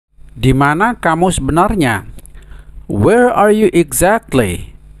Di mana kamu sebenarnya? Where are you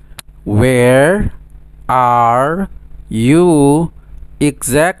exactly? Where are you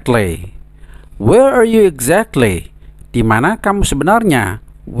exactly? Where are you exactly? Di mana kamu sebenarnya?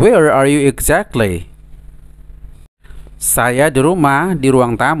 Where are you exactly? Saya di rumah, di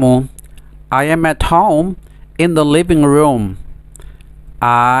ruang tamu. I am at home in the living room.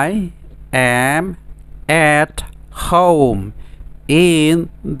 I am at home in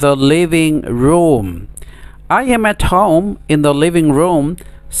the living room. I am at home in the living room.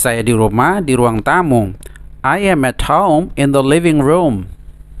 Saya di rumah, di ruang tamu. I am at home in the living room.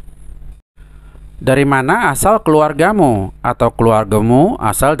 Dari mana asal keluargamu? Atau keluargamu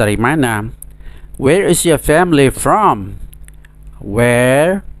asal dari mana? Where is your family from?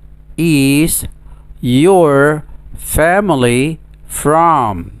 Where is your family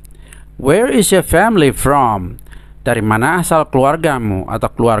from? Where is your family from? Dari mana asal keluargamu?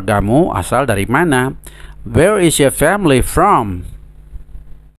 Atau keluargamu asal dari mana? Where is your family from?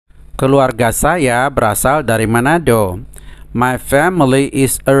 Keluarga saya berasal dari Manado. My family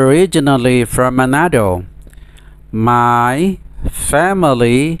is originally from Manado. My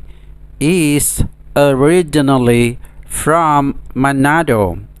family is originally from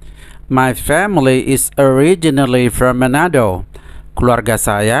Manado. My family is originally from Manado. Keluarga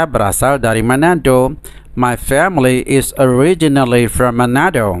saya berasal dari Manado. My family is originally from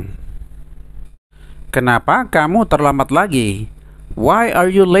Manado. Kenapa kamu terlambat lagi? Why are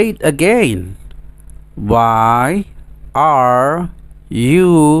you late again? Why are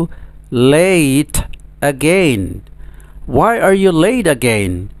you late again? Why are you late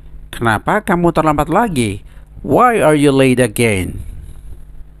again? Kenapa kamu terlambat lagi? Why are you late again?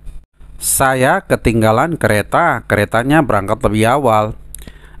 Saya ketinggalan kereta. Keretanya berangkat lebih awal.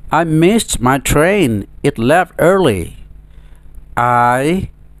 I missed my train. It left early.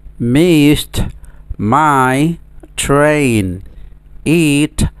 I missed my train.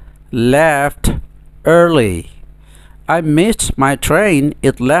 It left early. I missed my train.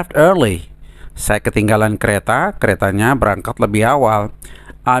 It left early. Saya ketinggalan kereta. Keretanya berangkat lebih awal.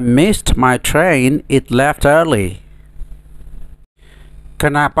 I missed my train. It left early.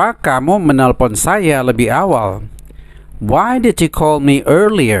 Kenapa kamu menelpon saya lebih awal? Why did you call me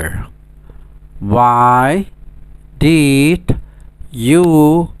earlier? Why did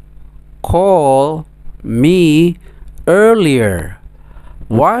you call me earlier?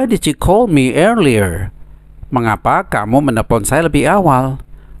 Why did you call me earlier? Mengapa kamu menelpon saya lebih awal?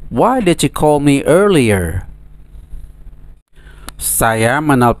 Why did you call me earlier? Saya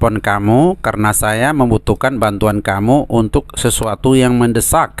menelpon kamu karena saya membutuhkan bantuan kamu untuk sesuatu yang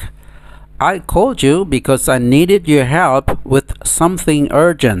mendesak. I called you because I needed your help with something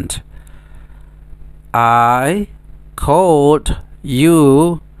urgent. I called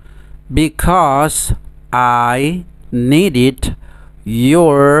you because I needed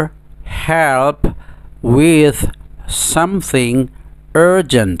your help with something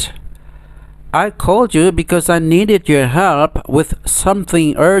urgent. I called you because I needed your help with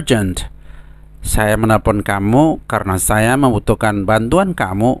something urgent. Saya menelpon kamu karena saya membutuhkan bantuan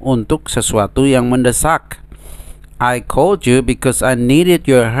kamu untuk sesuatu yang mendesak. I called you because I needed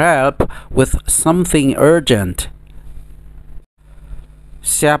your help with something urgent.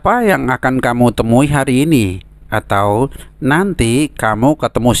 Siapa yang akan kamu temui hari ini? Atau nanti kamu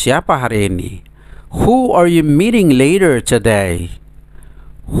ketemu siapa hari ini? Who are you meeting later today?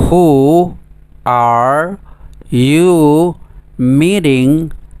 Who are you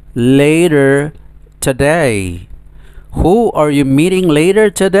meeting later today? Who are you meeting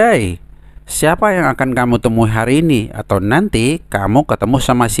later today? Siapa yang akan kamu temui hari ini? Atau nanti kamu ketemu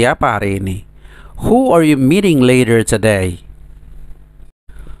sama siapa hari ini? Who are you meeting later today?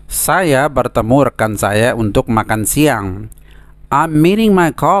 Saya bertemu rekan saya untuk makan siang. I'm meeting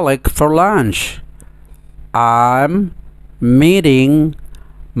my colleague for lunch. I'm meeting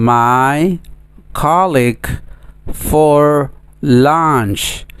my colleague for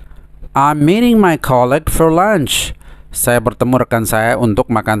lunch. I'm meeting my colleague for lunch. Saya bertemu rekan saya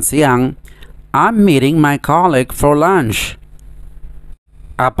untuk makan siang. I'm meeting my colleague for lunch.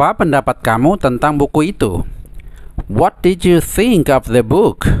 Apa pendapat kamu tentang buku itu? What did you think of the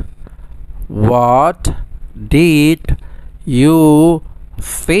book? What did you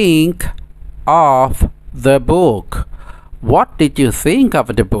think of the book? What did you think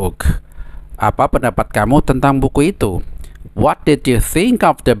of the book? Apa pendapat kamu tentang buku itu? What did you think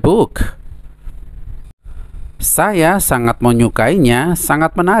of the book? Saya sangat menyukainya,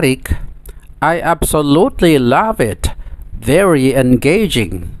 sangat menarik. I absolutely love it. Very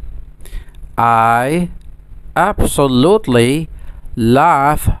engaging. I absolutely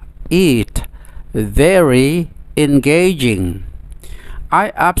love it very engaging.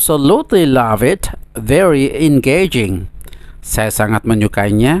 I absolutely love it very engaging. Saya sangat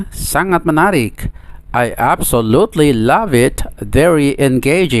menyukainya, sangat menarik. I absolutely love it very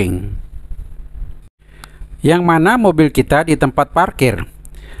engaging. Yang mana mobil kita di tempat parkir?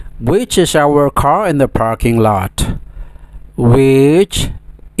 Which is our car in the parking lot? Which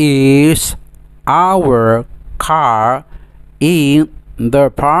is our car in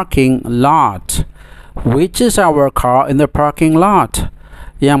the parking lot? Which is our car in the parking lot?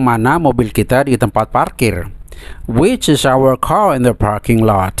 Yang mana mobil kita di tempat parkir? Which is our car in the parking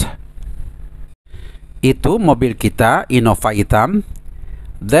lot? Itu mobil kita, Innova hitam.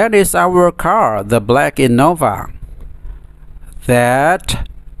 That is our car, the black Innova. That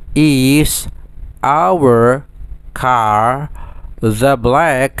is our car, the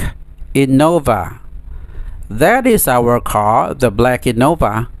black Innova. That is our car, the black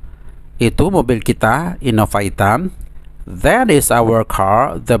Innova. Itu mobil kita, Innova hitam. That is our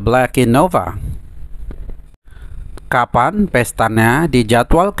car, the black Innova. Kapan pestanya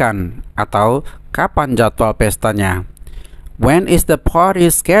dijadwalkan? Atau kapan jadwal pestanya? When is the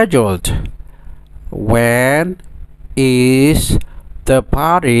party scheduled? When is the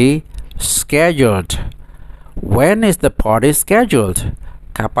party scheduled? When is the party scheduled?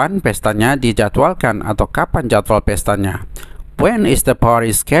 Kapan pestanya dijadwalkan atau kapan jadwal pestanya? When is the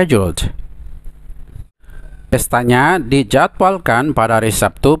party scheduled? Pestanya dijadwalkan pada hari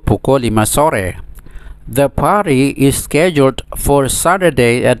Sabtu pukul 5 sore. The party is scheduled for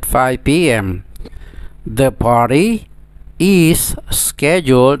Saturday at 5 p.m. The party is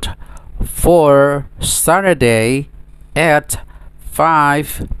scheduled for Saturday at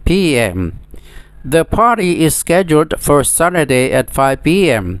 5 p.m. The party is scheduled for Saturday at 5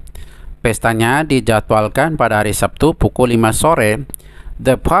 p.m. Pestanya dijadwalkan pada hari Sabtu pukul 5 sore.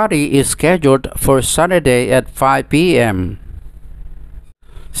 The party is scheduled for Saturday at 5 p.m.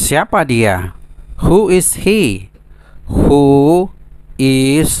 Siapa dia? Who is he? Who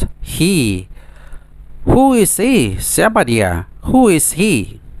is he? Who is he? Siapa dia? Who is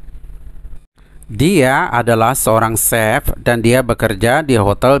he? Dia adalah seorang chef dan dia bekerja di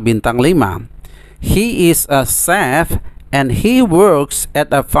hotel bintang 5. He is a chef and he works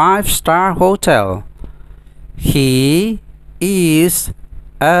at a 5-star hotel. He is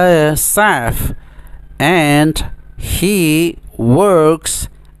a chef and he works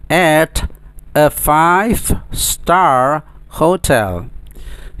at a 5-star hotel.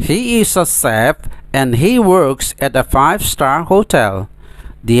 He is a chef and he works at a 5-star hotel.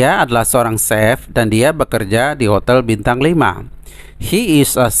 Dia adalah seorang chef dan dia bekerja di hotel bintang 5. He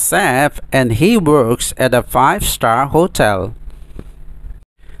is a chef and he works at a 5-star hotel.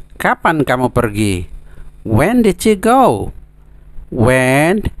 Kapan kamu pergi? When did you go?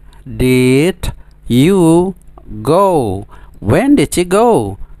 When did you go? When did you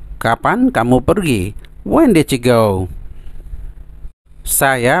go? Kapan kamu pergi? When did you go?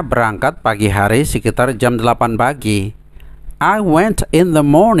 Saya berangkat pagi hari sekitar jam 8 pagi. I went in the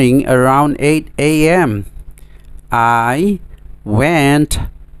morning around 8 a.m. I went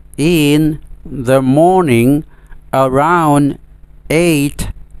in the morning around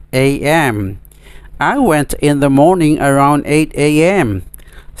 8 a.m. I went in the morning around 8 a.m.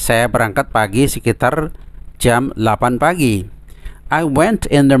 Saya berangkat pagi sekitar jam 8 pagi. I went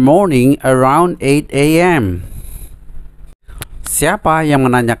in the morning around 8 a.m. Siapa yang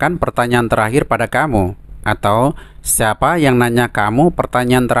menanyakan pertanyaan terakhir pada kamu? Atau siapa yang nanya kamu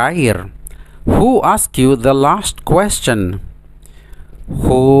pertanyaan terakhir? Who asked you the last question?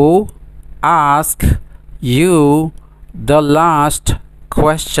 Who asked you the last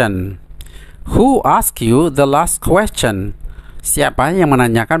question? Who asked you the last question? Siapa yang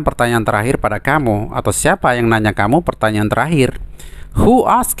menanyakan pertanyaan terakhir pada kamu? Atau siapa yang nanya kamu pertanyaan terakhir? Who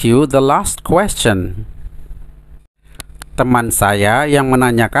asked you the last question? Teman saya yang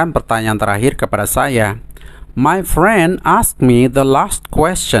menanyakan pertanyaan terakhir kepada saya. My friend asked me the last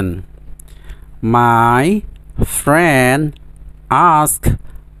question. My friend asked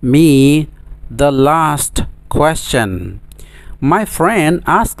me the last question. My friend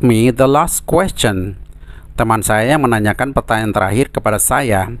asked me the last question. Teman saya yang menanyakan pertanyaan terakhir kepada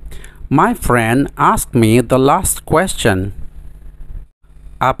saya. My friend asked me the last question.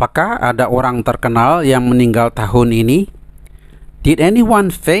 Apakah ada orang terkenal yang meninggal tahun ini? Did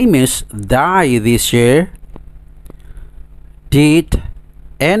anyone famous die this year? Did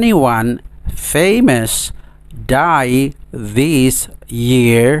anyone famous die this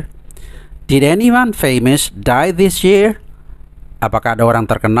year? Did anyone famous die this year? Apakah ada orang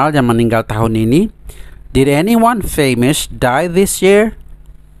terkenal yang meninggal tahun ini? Did anyone famous die this year?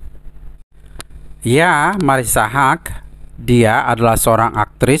 Ya, Marissa Haque. Dia adalah seorang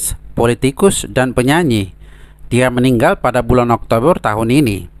aktris, politikus, dan penyanyi. Dia meninggal pada bulan Oktober tahun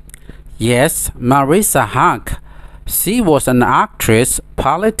ini. Yes, Marissa Haque. She was an actress,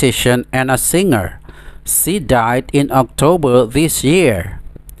 politician, and a singer. She died in October this year.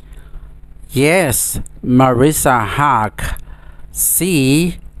 Yes, Marissa Haque.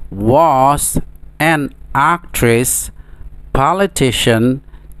 She was an actress, politician,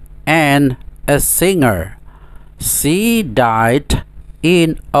 and a singer. She died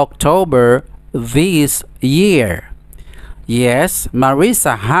in October this year. Yes,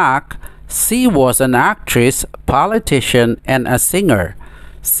 Marissa Haque. She was an actress, politician, and a singer.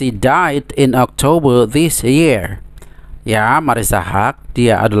 She died in October this year. Ya, Marissa Haque.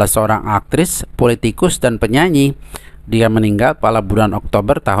 Dia adalah seorang aktris, politikus, dan penyanyi. Dia meninggal pada bulan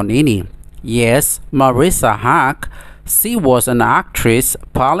Oktober tahun ini. Yes, Marissa Haque. She was an actress,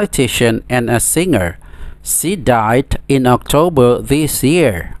 politician, and a singer. She died in October this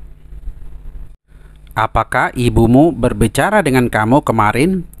year. Apakah ibumu berbicara dengan kamu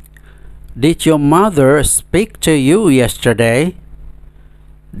kemarin? Did your mother speak to you yesterday?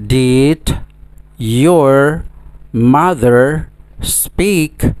 Did your mother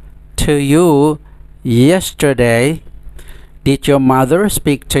speak to you yesterday? Did your mother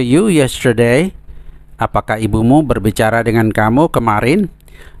speak to you yesterday? Apakah ibumu berbicara dengan kamu kemarin?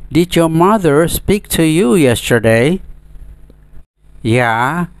 Did your mother speak to you yesterday?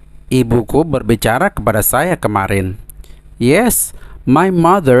 Ya, ibuku berbicara kepada saya kemarin. Yes, my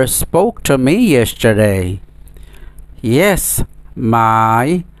mother spoke to me yesterday. Yes,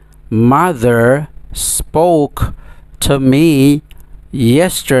 my mother spoke to me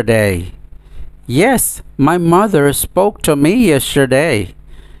yesterday. Yes, my mother spoke to me yesterday.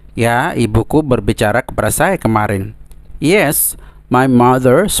 Ya, ibuku berbicara kepada saya kemarin. Yes, my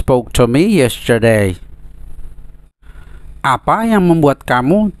mother spoke to me yesterday. Apa yang membuat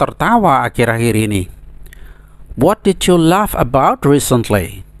kamu tertawa akhir-akhir ini? What did you laugh about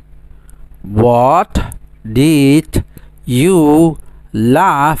recently? What did you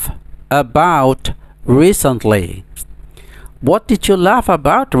laugh about recently? What did you laugh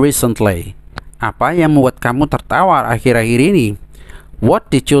about recently? Apa yang membuat kamu tertawa akhir-akhir ini?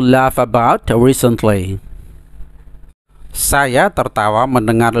 What did you laugh about recently? Saya tertawa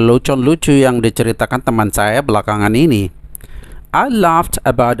mendengar lelucon lucu yang diceritakan teman saya belakangan ini. I laughed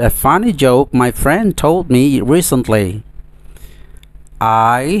about a funny joke my friend told me recently.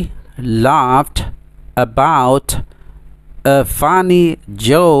 I laughed about a funny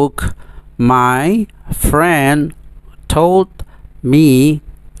joke my friend told me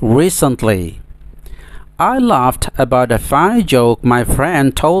recently. I laughed about a funny joke my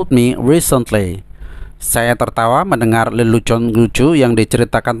friend told me recently. Saya tertawa mendengar lelucon lucu yang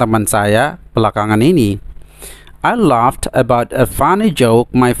diceritakan teman saya belakangan ini. I laughed about a funny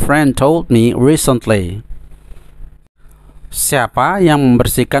joke my friend told me recently. Siapa yang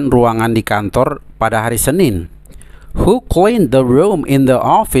membersihkan ruangan di kantor pada hari Senin? Who cleaned the room in the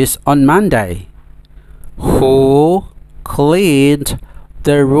office on Monday? Who cleaned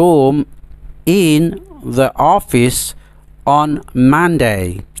the room in the office on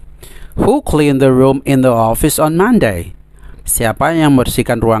Monday? Who cleaned the room in the office on Monday? Siapa yang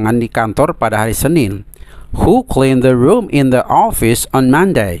membersihkan ruangan di kantor pada hari Senin? Who cleaned the room in the office on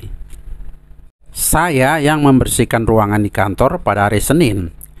Monday? Saya yang membersihkan ruangan di kantor pada hari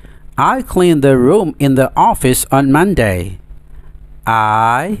Senin. I cleaned the room in the office on Monday.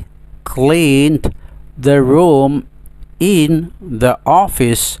 I cleaned the room in the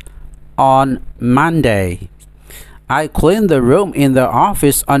office on Monday. I cleaned the room in the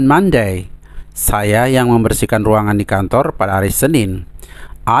office on Monday. Saya yang membersihkan ruangan di kantor pada hari Senin.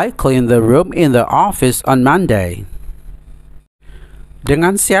 I cleaned the room in the office on Monday.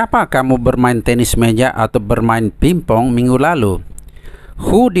 Dengan siapa kamu bermain tenis meja atau bermain pingpong minggu lalu?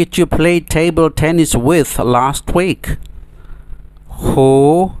 Who did you play table tennis with last week?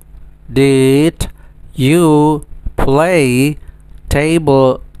 Who did you play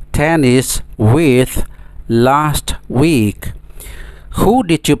table tennis with last week? Who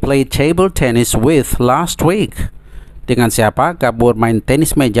did you play table tennis with last week? Dengan siapa kamu bermain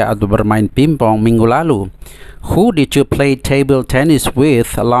tenis meja atau bermain pingpong minggu lalu? Who did you play table tennis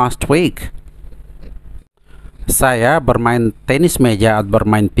with last week? Saya bermain tenis meja atau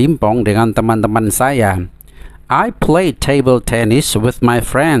bermain pingpong dengan teman-teman saya. I played table tennis with my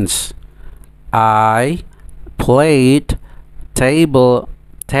friends. I played table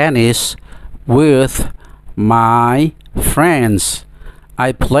tennis with my friends.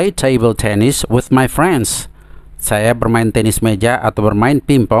 I played table tennis with my friends. Saya bermain tenis meja atau bermain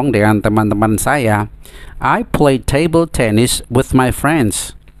pingpong dengan teman-teman saya. I play table tennis with my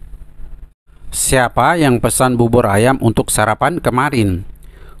friends. Siapa yang pesan bubur ayam untuk sarapan kemarin?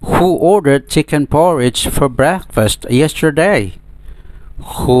 Who ordered chicken porridge for breakfast yesterday?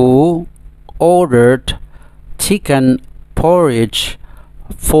 Who ordered chicken porridge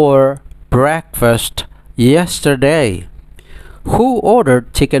for breakfast yesterday? Who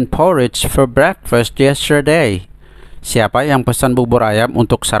ordered chicken porridge for breakfast yesterday? Siapa yang pesan bubur ayam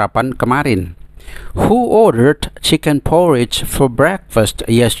untuk sarapan kemarin? Who ordered chicken porridge for breakfast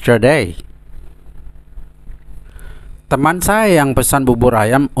yesterday? Teman saya yang pesan bubur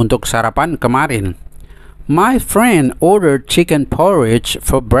ayam untuk sarapan kemarin. My friend ordered chicken porridge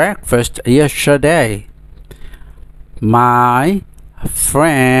for breakfast yesterday. My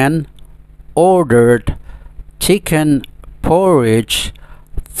friend ordered chicken porridge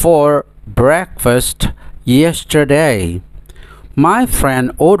for breakfast yesterday. My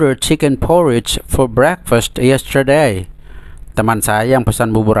friend ordered chicken porridge for breakfast yesterday. Teman saya yang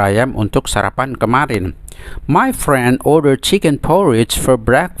pesan bubur ayam untuk sarapan kemarin. My friend ordered chicken porridge for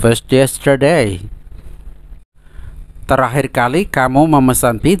breakfast yesterday. Terakhir kali kamu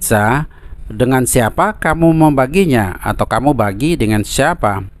memesan pizza, dengan siapa kamu membaginya atau kamu bagi dengan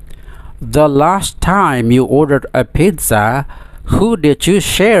siapa? The last time you ordered a pizza, who did you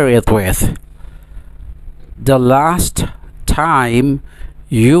share it with? The last time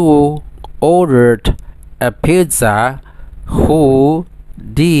you ordered a pizza, who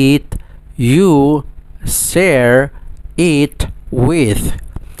did you share it with?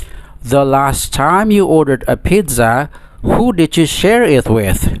 The last time you ordered a pizza, who did you share it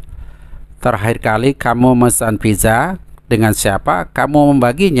with? Terakhir kali kamu memesan pizza, dengan siapa kamu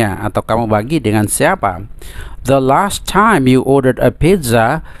membaginya atau kamu bagi dengan siapa? The last time you ordered a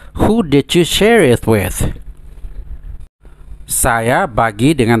pizza, who did you share it with? Saya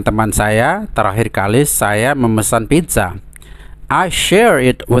bagi dengan teman saya. Terakhir kali saya memesan pizza. I share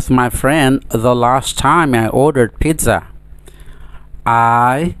it with my friend the last time I ordered pizza.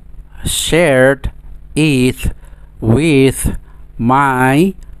 I shared it with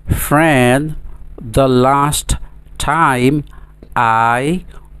my friend the last time I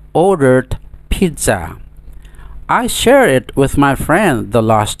ordered pizza. I shared it with my friend the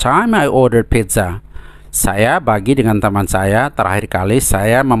last time I ordered pizza. Saya bagi dengan teman saya terakhir kali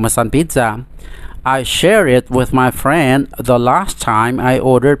saya memesan pizza. I shared it with my friend the last time I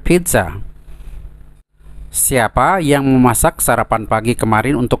ordered pizza. Siapa yang memasak sarapan pagi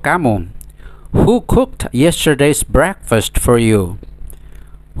kemarin untuk kamu? Who cooked yesterday's breakfast for you?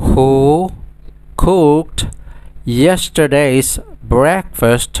 Who cooked yesterday's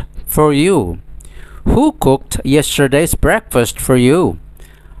breakfast for you? Who cooked yesterday's breakfast for you?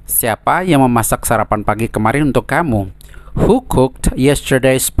 Siapa yang memasak sarapan pagi kemarin untuk kamu? Who cooked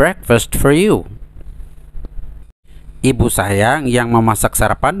yesterday's breakfast for you? Ibu saya yang memasak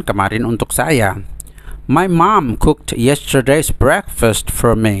sarapan kemarin untuk saya. My mom cooked yesterday's breakfast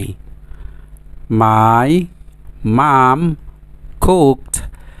for me. My mom cooked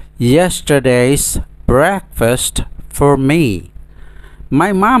yesterday's breakfast for me.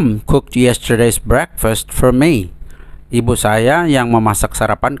 My mom cooked yesterday's breakfast for me. Ibu saya yang memasak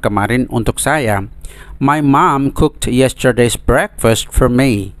sarapan kemarin untuk saya. My mom cooked yesterday's breakfast for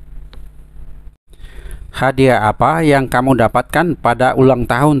me. Hadiah apa yang kamu dapatkan pada ulang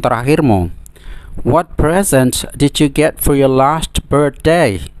tahun terakhirmu? What presents did you get for your last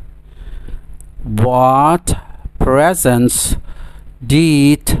birthday? What presents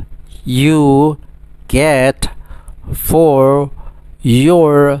did you get for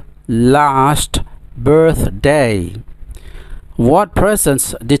your last birthday? What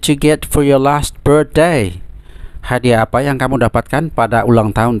presents did you get for your last birthday? Hadiah apa yang kamu dapatkan pada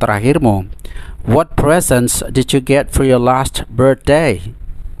ulang tahun terakhirmu? What presents did you get for your last birthday?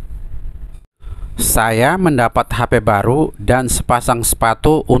 Saya mendapat HP baru dan sepasang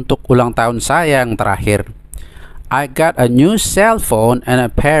sepatu untuk ulang tahun saya yang terakhir. I got a new cell phone and a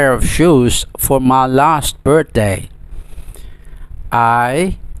pair of shoes for my last birthday.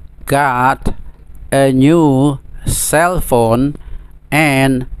 I got a new cell phone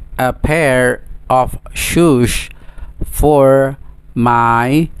and a pair of shoes for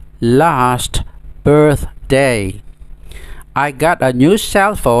my last birthday. I got a new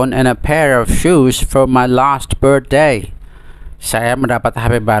cell phone and a pair of shoes for my last birthday. Saya mendapat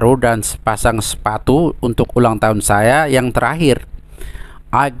HP baru dan sepasang sepatu untuk ulang tahun saya yang terakhir.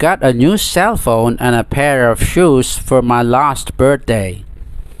 I got a new cell phone and a pair of shoes for my last birthday.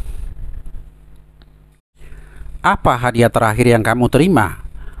 Apa hadiah terakhir yang kamu terima?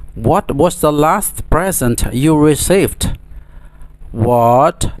 What was the last present you received?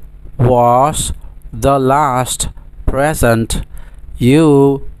 What was the last present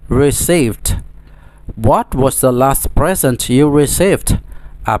you received? What was the last present you received?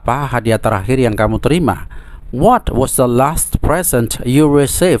 Apa hadiah terakhir yang kamu terima? What was the last present you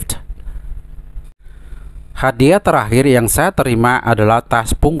received? Hadiah terakhir yang saya terima adalah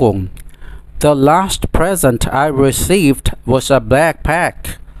tas punggung. The last present I received was a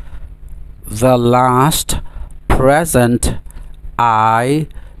backpack. The last present I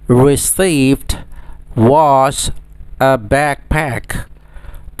received was a backpack.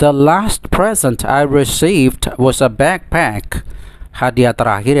 The last present I received was a backpack. Hadiah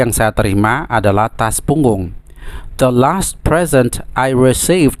terakhir yang saya terima adalah tas punggung. The last present I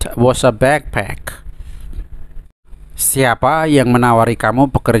received was a backpack. Siapa yang menawari kamu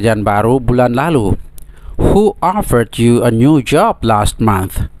pekerjaan baru bulan lalu? Who offered you a new job last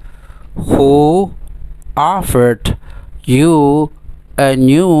month? Who offered you a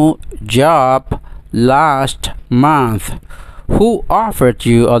new job last month? Who offered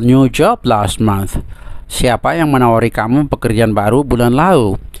you a new job last month? Siapa yang menawari kamu pekerjaan baru bulan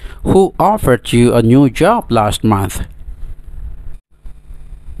lalu? Who offered you a new job last month?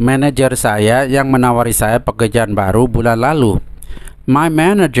 Manajer saya yang menawari saya pekerjaan baru bulan lalu. My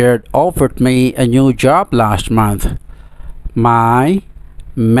manager offered me a new job last month. My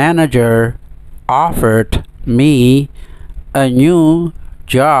manager offered me a new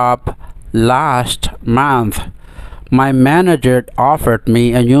job last month. My manager offered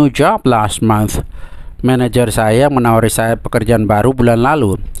me a new job last month. Manajer saya menawari saya pekerjaan baru bulan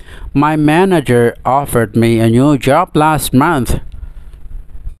lalu. My manager offered me a new job last month.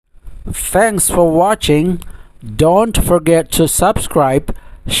 Thanks for watching. Don't forget to subscribe,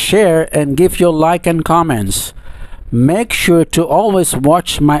 share, and give your like and comments. Make sure to always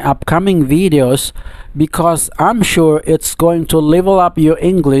watch my upcoming videos because I'm sure it's going to level up your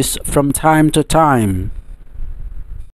English from time to time.